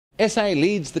SA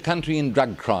leads the country in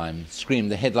drug crime, screamed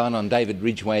the headline on David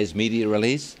Ridgway's media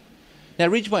release. Now,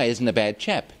 Ridgway isn't a bad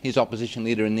chap. He's opposition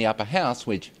leader in the upper house,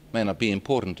 which may not be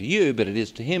important to you, but it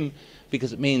is to him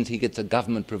because it means he gets a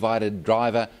government-provided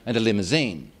driver and a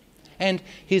limousine. And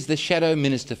he's the shadow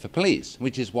minister for police,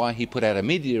 which is why he put out a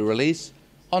media release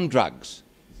on drugs.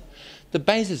 The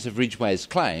basis of Ridgway's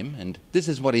claim, and this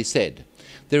is what he said: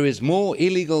 there is more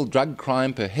illegal drug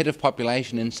crime per head of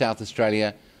population in South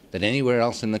Australia than anywhere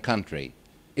else in the country.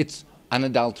 It's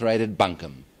unadulterated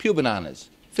bunkum, pure bananas,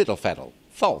 fiddle-faddle,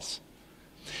 false.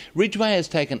 Ridgway has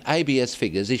taken ABS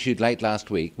figures issued late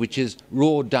last week, which is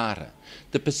raw data.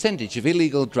 The percentage of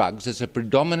illegal drugs is a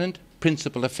predominant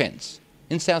principal offence.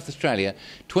 In South Australia,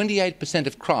 28%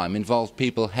 of crime involves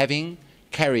people having,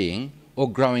 carrying or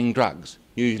growing drugs,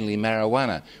 usually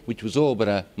marijuana, which was all but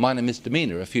a minor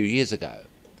misdemeanour a few years ago.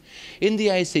 In the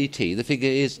ACT, the figure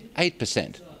is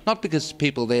 8%, not because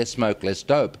people there smoke less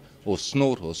dope or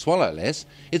snort or swallow less.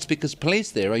 It's because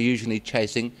police there are usually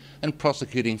chasing and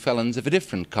prosecuting felons of a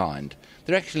different kind.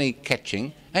 They're actually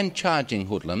catching and charging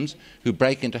hoodlums who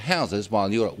break into houses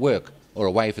while you're at work or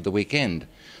away for the weekend.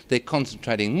 They're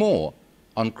concentrating more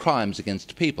on crimes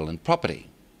against people and property.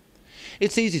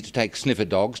 It's easy to take sniffer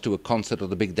dogs to a concert or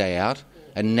the big day out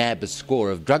and nab a score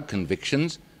of drug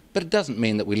convictions, but it doesn't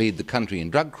mean that we lead the country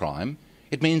in drug crime.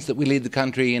 It means that we lead the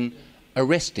country in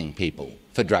arresting people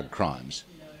for drug crimes.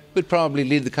 We'd probably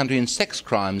lead the country in sex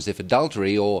crimes if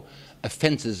adultery or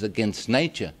offences against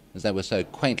nature, as they were so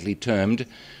quaintly termed,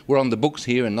 were on the books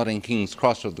here and not in King's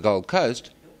Cross or the Gold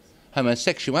Coast.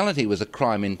 Homosexuality was a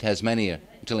crime in Tasmania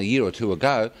until a year or two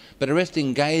ago, but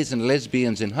arresting gays and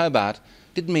lesbians in Hobart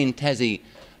didn't mean Tassie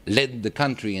led the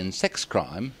country in sex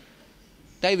crime.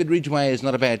 David Ridgway is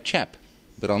not a bad chap,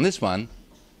 but on this one,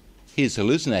 he's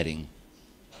hallucinating.